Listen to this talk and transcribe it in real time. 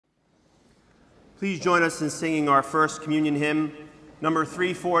Please join us in singing our first communion hymn, number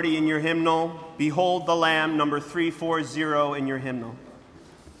 340 in your hymnal, Behold the Lamb, number 340 in your hymnal.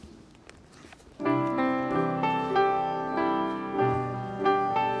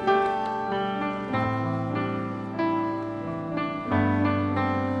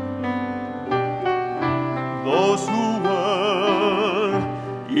 Those who were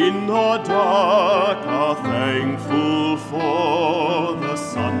in the dark are thankful for the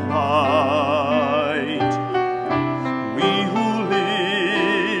sunlight. We who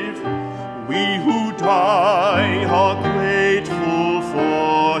live, we who die, are grateful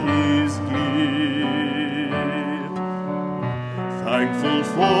for his gift, thankful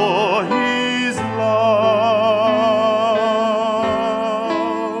for his love.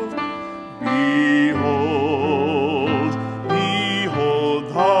 Behold, behold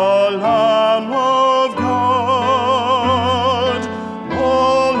the Lamb of God.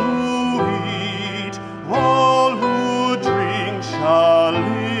 All who eat, all who drink shall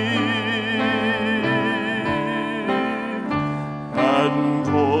live, and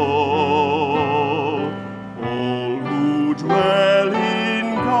all who dwell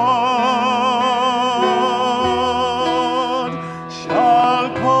in God shall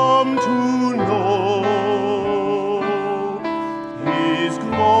come to know his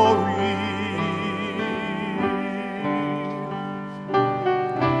glory.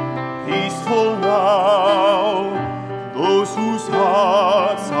 Peaceful now, those whose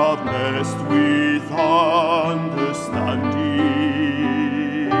hearts are blessed with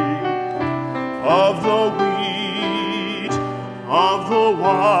understanding of the wheat, of the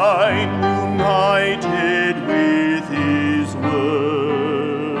wine, united with his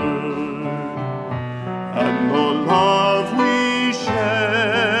word, and the love we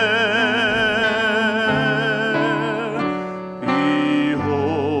share.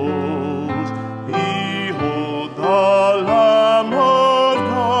 Behold, behold the Lamb of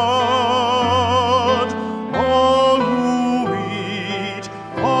God. All who eat,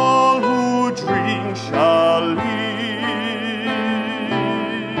 all who drink shall live,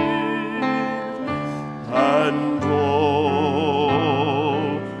 and all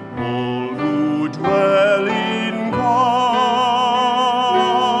who dwell in God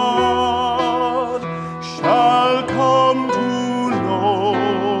shall come to know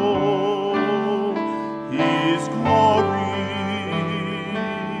his glory.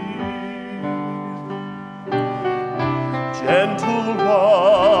 Gentle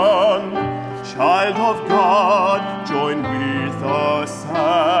one, child of God, join with us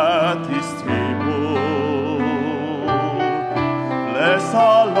at this table. Bless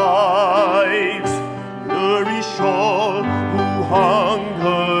our lives, nourish all who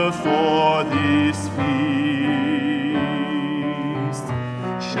hunger for this feast.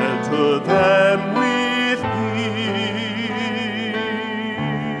 Shelter them with peace.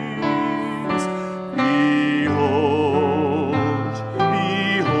 Behold,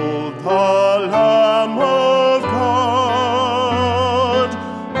 behold the Lamb of God.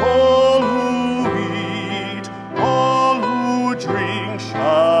 All who eat, all who drink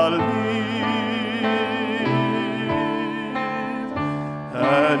shall live,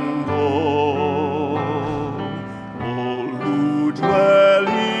 and all who dwell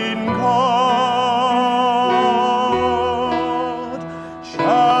in God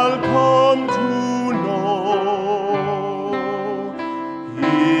shall come to know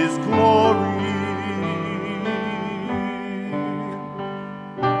his glory.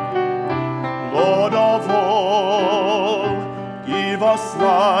 Lord of all, give us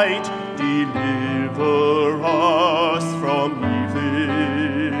light, deliver us from evil.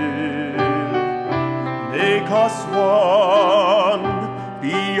 Make us one,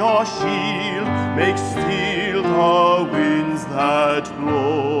 be our shield, make still the winds that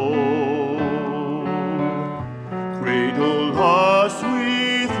blow.